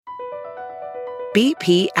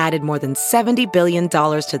BP added more than $70 billion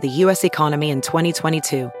to the U.S. economy in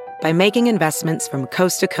 2022 by making investments from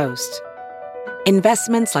coast to coast.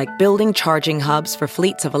 Investments like building charging hubs for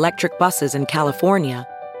fleets of electric buses in California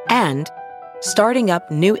and starting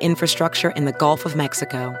up new infrastructure in the Gulf of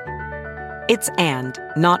Mexico. It's and,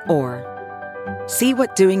 not or. See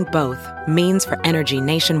what doing both means for energy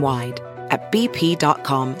nationwide at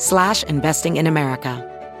bp.com/investing in America.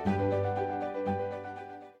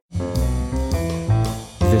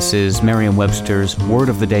 This is Merriam-Webster's Word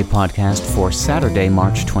of the Day podcast for Saturday,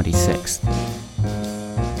 March 26th.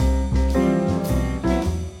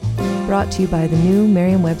 Brought to you by the new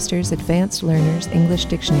Merriam-Webster's Advanced Learners English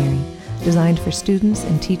Dictionary, designed for students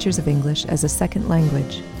and teachers of English as a second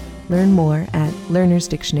language. Learn more at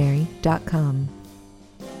learnersdictionary.com.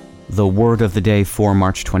 The word of the day for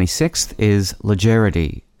March 26th is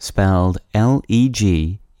legerity, spelled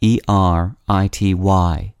Legerity.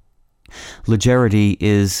 Legerity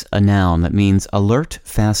is a noun that means alert,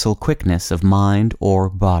 facile quickness of mind or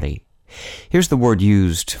body. Here's the word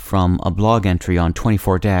used from a blog entry on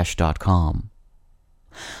 24dash.com.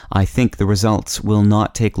 I think the results will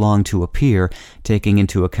not take long to appear, taking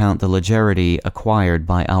into account the legerity acquired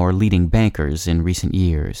by our leading bankers in recent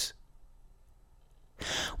years.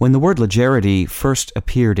 When the word legerity first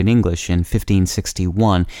appeared in English in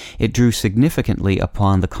 1561, it drew significantly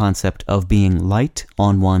upon the concept of being light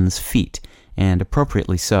on one's feet, and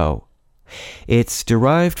appropriately so. It's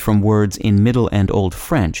derived from words in Middle and Old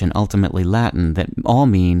French and ultimately Latin that all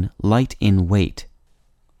mean light in weight.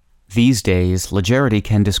 These days, legerity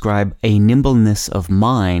can describe a nimbleness of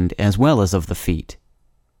mind as well as of the feet.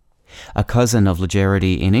 A cousin of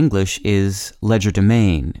legerity in English is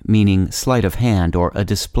Legerdemain, meaning sleight of hand or a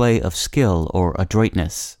display of skill or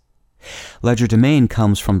adroitness. Legerdemain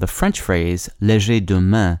comes from the French phrase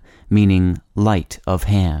Legerdemain, meaning light of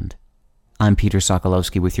hand. I'm Peter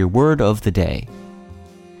Sokolowski with your Word of the Day.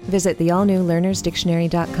 Visit the all-new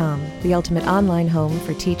learnersdictionary.com, the ultimate online home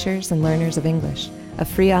for teachers and learners of English. A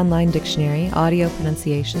free online dictionary, audio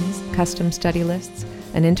pronunciations, custom study lists,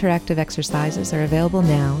 and interactive exercises are available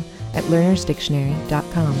now at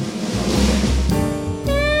learnersdictionary.com.